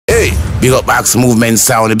Big up Axe Movement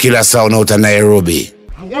Sound, the killer sound out of Nairobi.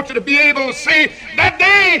 I want you to be able to say that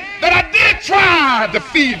day that I did try to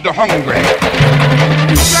feed the hungry.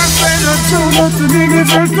 Just say the show not to leave it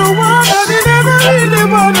for one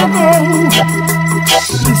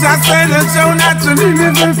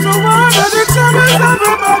of the troubles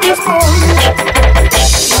everybody's going.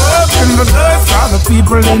 Open the doors for the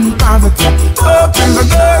people in poverty. Open the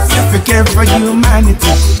doors if you care for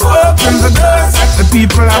humanity. Open the doors at the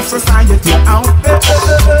people of society out there.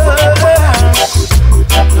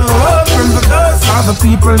 Open the doors for the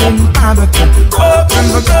people in poverty. Open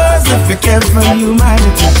the doors if you care for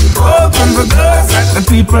humanity. Open the doors at the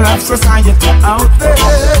people of society out there.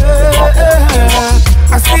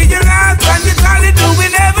 I see you last and you're totally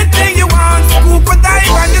doing everything you want. Scoop a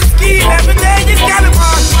dive and you ski every day you gotta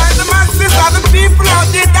walk. While the masses are the people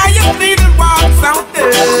out there that you bleeding walks out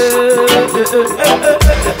there.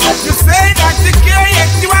 You say that you care,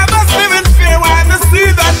 yet you have us living fear. While the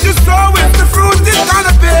seed that you sow is the fruit is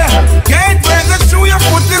gonna bear. Can't wear the shoe, your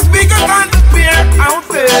foot is bigger than the beer out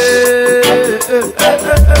there.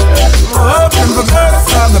 Open the doors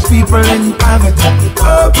for the people in poverty.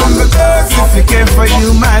 Open the doors if you care for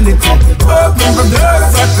humanity. Open the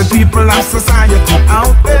doors for the people of society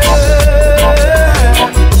out there.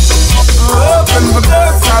 Open the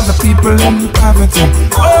doors for the people in poverty.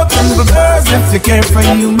 Open the doors if you care for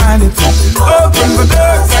humanity. Open the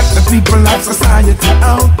doors for the people of society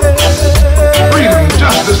out there. Freedom,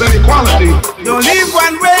 justice, and equality. Don't leave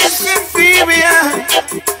one race inferior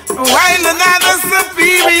while another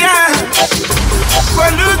superior.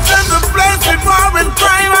 Pollution, the place with war and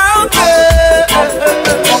crime out there.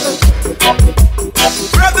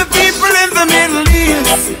 From the people in the Middle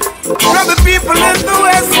East, from the people in the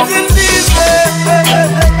West Indies.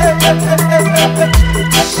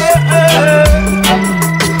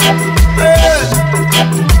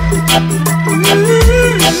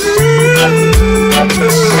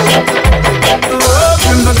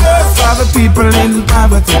 Open the doors for the people in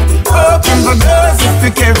poverty. Open the doors if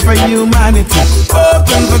you care for humanity.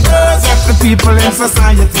 Open the doors at the people in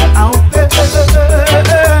society out there.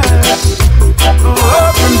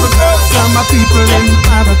 Open the doors for my people in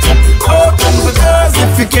poverty. Open the doors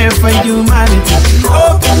if you care for humanity.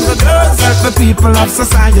 Open the doors at the people of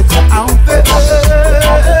society out there.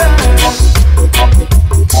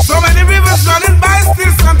 So many rivers running by,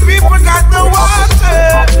 still some people got no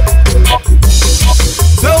water.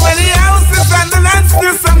 So many houses and the land,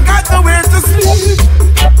 still some got nowhere to sleep.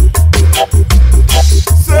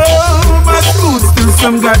 So much food, still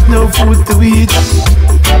some got no food to eat.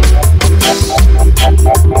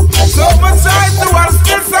 So much joy to all,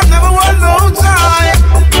 still some never want no joy.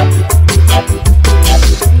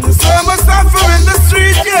 So much suffering in the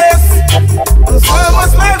street, yes. So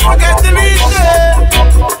much life forget to lead there.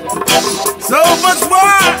 So much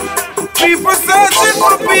war, people searching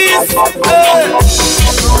for peace.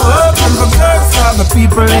 Open the doors for the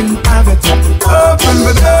people in poverty. Open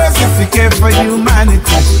the doors if you care for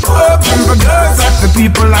humanity. Open the doors at the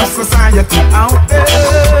people of society out there.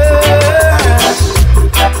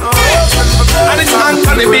 And it's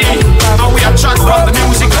Anthonyb, and we are track from the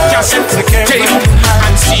music cassette, tape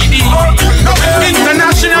and CD.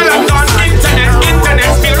 International and on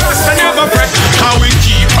internet, feel rust and never fret. How we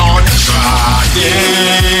keep on trying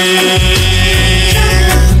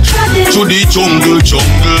to the jungle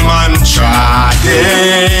man trying.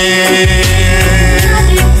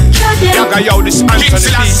 Yo, this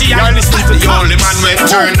Anthonyb, you're listening to the only man we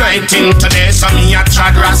turn 19 today, so me a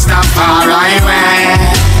trad Rastafari way.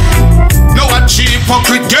 No a cheap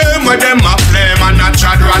hypocrite game where them a play, man a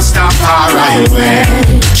trad Rastafari way.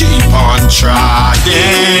 Keep on trying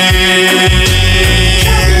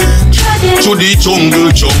to the jungle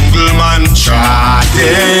man trying.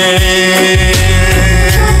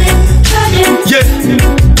 Yeah,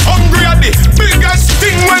 hungry at the biggest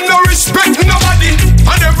thing when no respect nobody.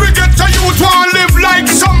 And every ghetto youth want live like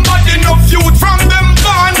somebody. No youth from them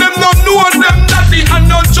born, them no know them daddy. And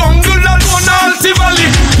no jungle alone, Alti Valley.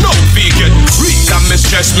 No vegan, read and me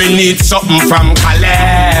stress me need something from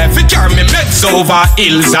Calais. Fi carry me meds over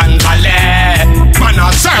hills and valley. Man a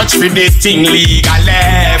search for this thing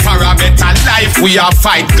legally. For a better life we a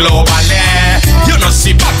fight globally. You know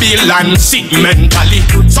see Babylon sick mentally.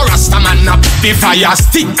 So Rasta man a put the fire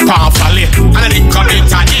stick powerfully. And a little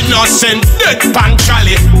bit of innocent dead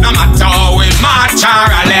punctually. No matter how we march or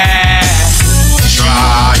rally.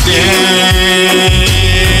 Trying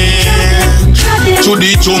to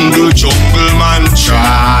the jungle man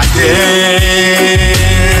trying.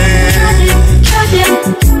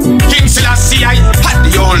 King Selassie I had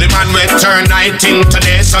the only man we turn 19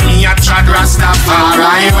 today. So me a trad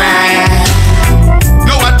Rastafari way.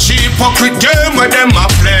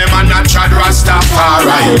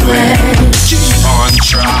 highway. Keep on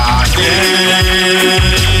trying.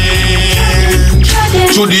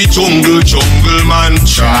 To the jungle man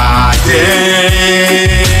trying.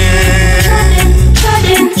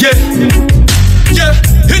 Yeah,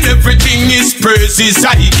 and everything is praises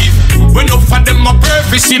I give. When enough of them a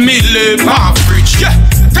perfect, see me live average. Yeah,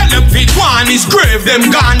 tell them fit one is grave,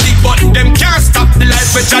 them gone dig, but them can't stop the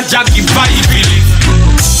life which I give I believe.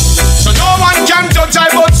 So no one can judge I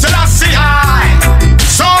but Selassie I.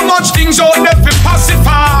 So much things out there to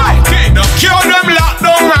pacify. No cure them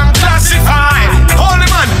lockdown and classify. Holy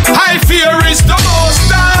man, I fear is the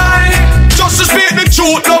most high. Just to speak the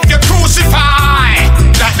truth, love you crucify.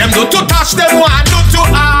 Like them do to touch them, one do to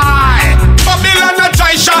I. Babylon a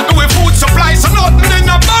try shot with food supply. So nothing in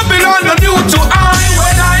a Babylon no new to I.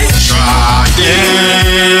 When I try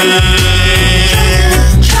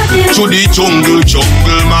to the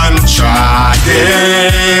jungle man trying.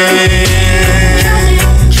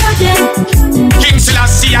 King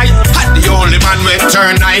Selassie I had the only man we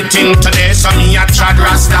turn 19 today. So me a trad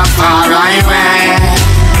Rastafari way.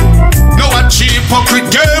 No a cheap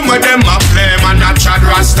hypocrite game where them a play. Man a trad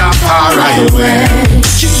Rastafari way.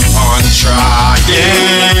 Keep on trying.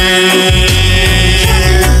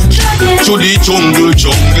 To the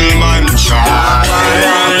jungle man trying.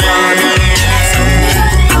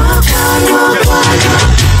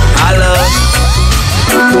 Hello,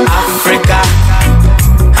 Africa.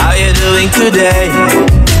 How you doing today?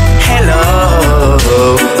 Hello,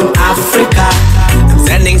 Africa. I'm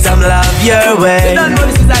sending some love your way. Hello,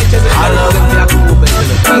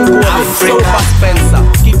 Africa.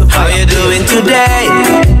 How you doing today?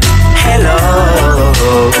 Hello,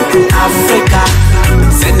 Africa.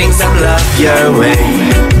 I'm sending some love your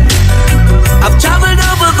way. I've traveled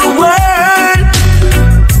over the world.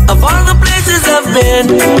 Of all the places I've been,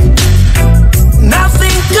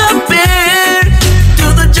 nothing compared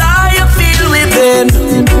to the joy I feel within.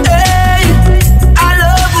 Hey, I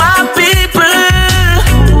love my people,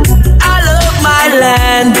 I love my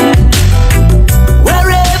land.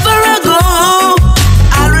 Wherever I go,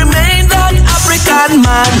 I'll remain that African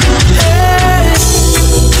man. Hey,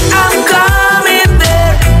 I'm coming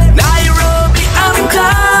there. Nairobi, I'm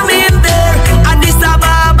coming there. Addis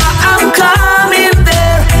Ababa, I'm coming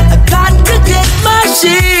there. I got to get my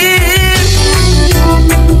shit.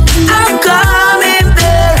 I'm coming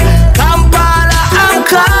there. Kampala, I'm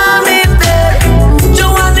coming there.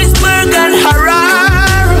 Johannesburg and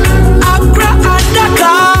Harare, Accra and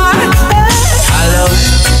Dakar. Hello,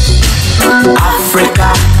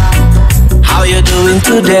 Africa. How you doing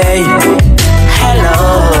today?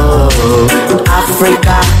 Hello,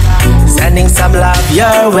 Africa. Sending some love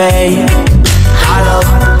your way. Hello,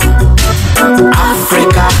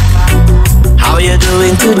 Africa. How you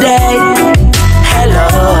doing today? Hello,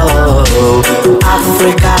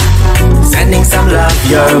 Africa. Sending some love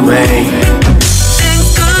your way.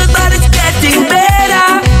 Things good, but it's getting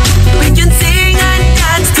better. We can sing and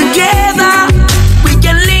dance together. We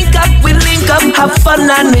can link up, have fun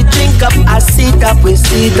and we drink up. I sit up, we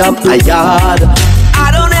sit up a yard.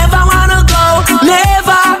 I don't ever wanna go,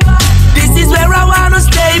 never. This is where I wanna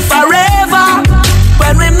stay forever.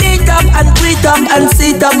 When we meet up and greet up and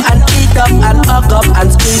sit up and eat up and hug up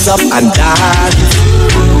and squeeze up and dance.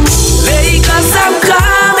 Lagos, I'm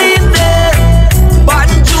coming there.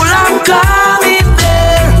 Banjul, I'm coming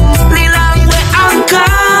there. Lilongwe, I'm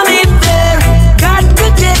coming there. Got to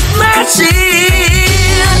get my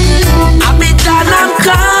shit. Abidjan, I'm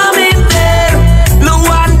coming there.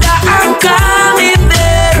 Luanda, I'm coming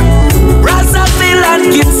there. Brazzaville and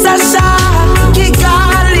Kinshasa,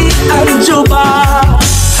 Kigali and Juba.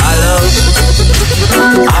 Hello,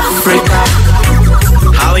 Africa.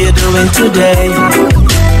 How you doing today?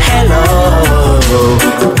 Hello,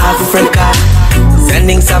 Africa.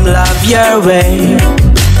 Sending some love your way.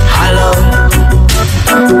 Hello,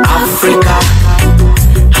 Africa.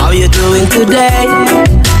 How you doing today?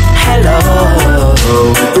 Hello,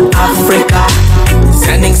 Africa.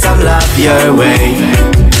 Sending some love your way.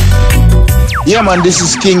 Yeah man, this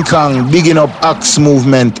is Kingkong, bigging up Axe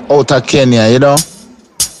Movement out of Kenya, you know.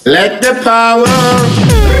 Let the power,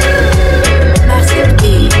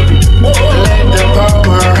 let the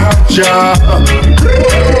power of Jah.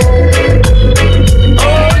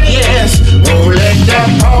 Oh yes, oh let the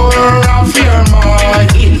power of your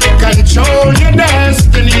mind control your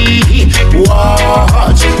destiny.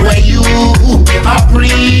 Watch where you are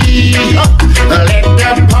free. Let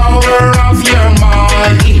the power of your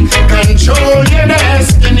mind control your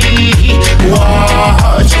destiny.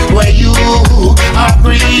 Watch where you are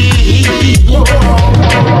free.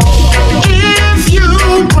 If you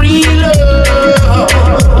breathe love,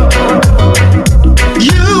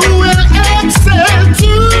 you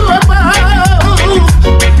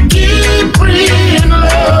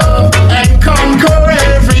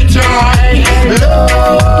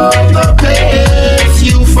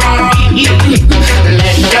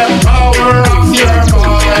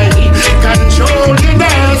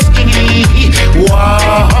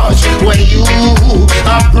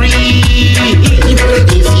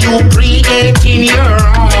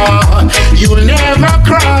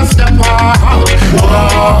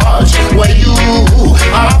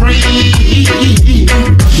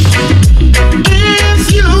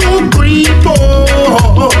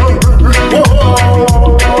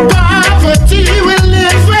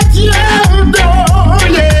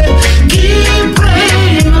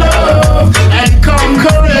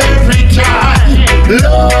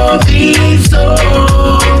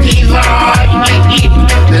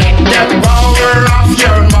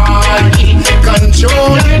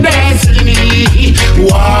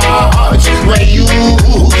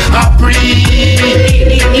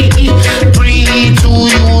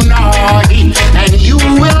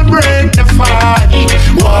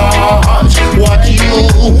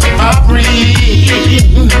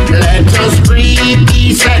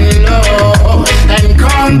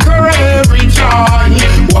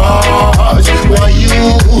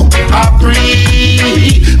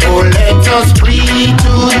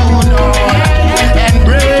to unite and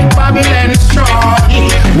break Babylon's strong.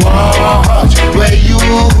 Watch where you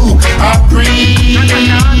are free.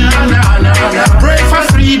 Pray for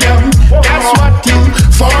freedom, that's what you.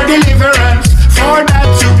 For deliverance, for that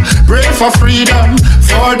too. Pray for freedom,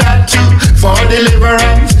 for that too. For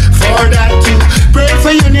deliverance, for that too. Pray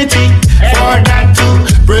for unity, for that too.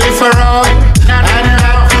 Pray for all, and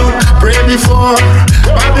that too. Pray before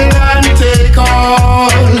Babylon take all.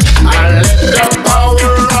 And let the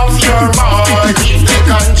power of your mind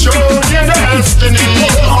control your destiny.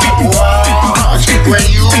 Watch where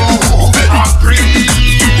you are free.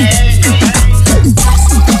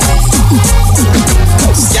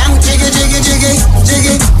 Skank jiggy jiggy jiggy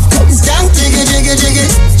jiggy. Skank jiggy jiggy jiggy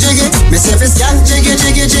jiggy. Me say fi skank jiggy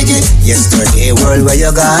jiggy jiggy. Yesterday world where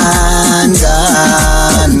you gone,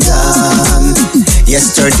 gone, gone.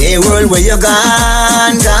 Yesterday world where you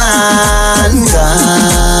gone, gone,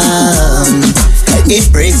 gone.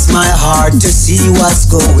 It breaks my heart to see what's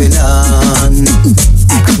going on.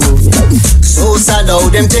 So sad how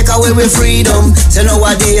them take away with freedom. So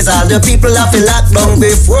nowadays all the people have to lock down.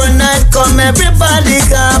 Before night come everybody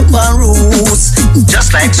camp and roost.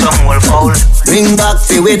 Just like some old foul. Bring back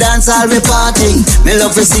fi we dance all we party. Me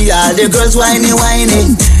love to see all the girls whiny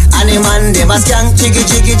whiny. And the man them a skank jiggy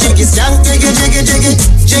jiggy jiggy. Skank jiggy jiggy jiggy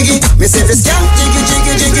jiggy. Me say fi skank jiggy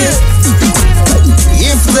jiggy jiggy.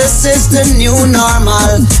 If this is the new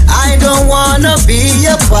normal, I don't wanna be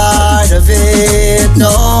a part of it,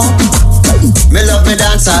 no. Me love me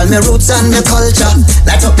dance, all me roots and me culture.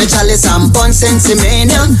 Light up me chalice and bun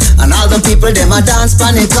sensimania. And all the people them a dance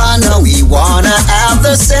pan the corner. We wanna have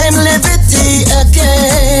the same liberty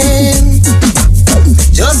again.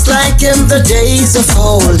 Just like in the days of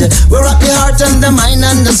old, we rock the heart and the mind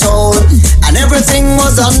and the soul, and everything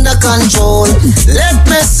was under control. Let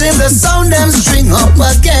me see the sound them string up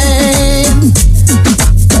again.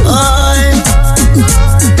 Oi,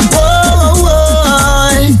 oh,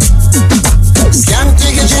 oi. Skank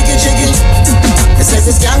jiggy jiggy jiggy. It says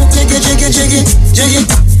it's skank jiggy jiggy jiggy jiggy.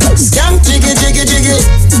 Skank jiggy jiggy jiggy.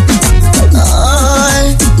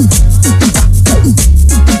 Oi.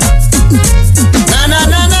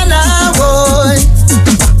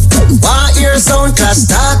 Sound class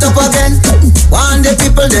start up again. One the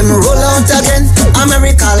people them roll out again.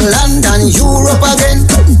 America, London, Europe again.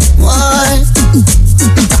 Why?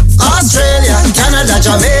 Australia, Canada,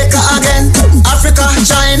 Jamaica again. Africa,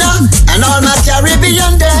 China, and all my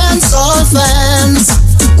Caribbean dancehall fans.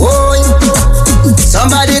 Oh,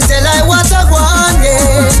 somebody tell I what I want,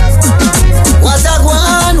 yeah. What I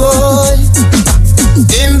want, boy.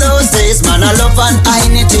 In those days, man, I love and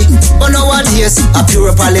unity. But nowadays, a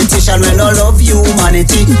pure politician will not love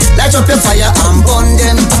humanity. Light up your fire and burn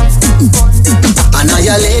them.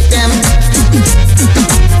 Annihilate them.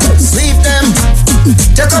 Sweep them.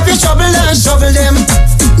 Take up your shovel and shovel them.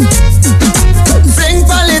 Fling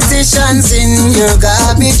politicians in your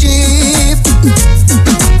garbage heap.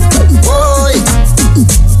 Boy,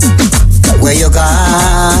 where you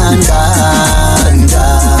gone, gone,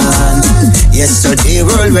 gone. Yesterday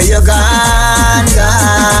world where you gone,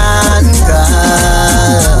 gone,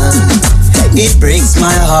 gone. It breaks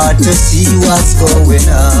my heart to see what's going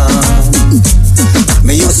on.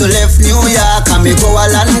 Me used to left New York and me go a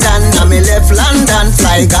London. And me left London,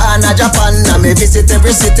 fly Ghana, Japan. And me visit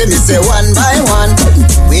every city, me say one by one.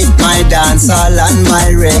 With my dancehall and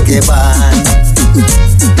my reggae band.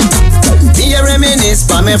 Me a reminisce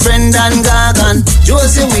for my friend and Gagan,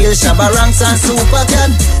 Josie Wheel, Shabba Ranks and Super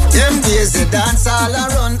Cat. Them days the dance all a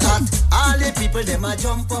run at. All the people them a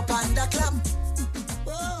jump up on the club.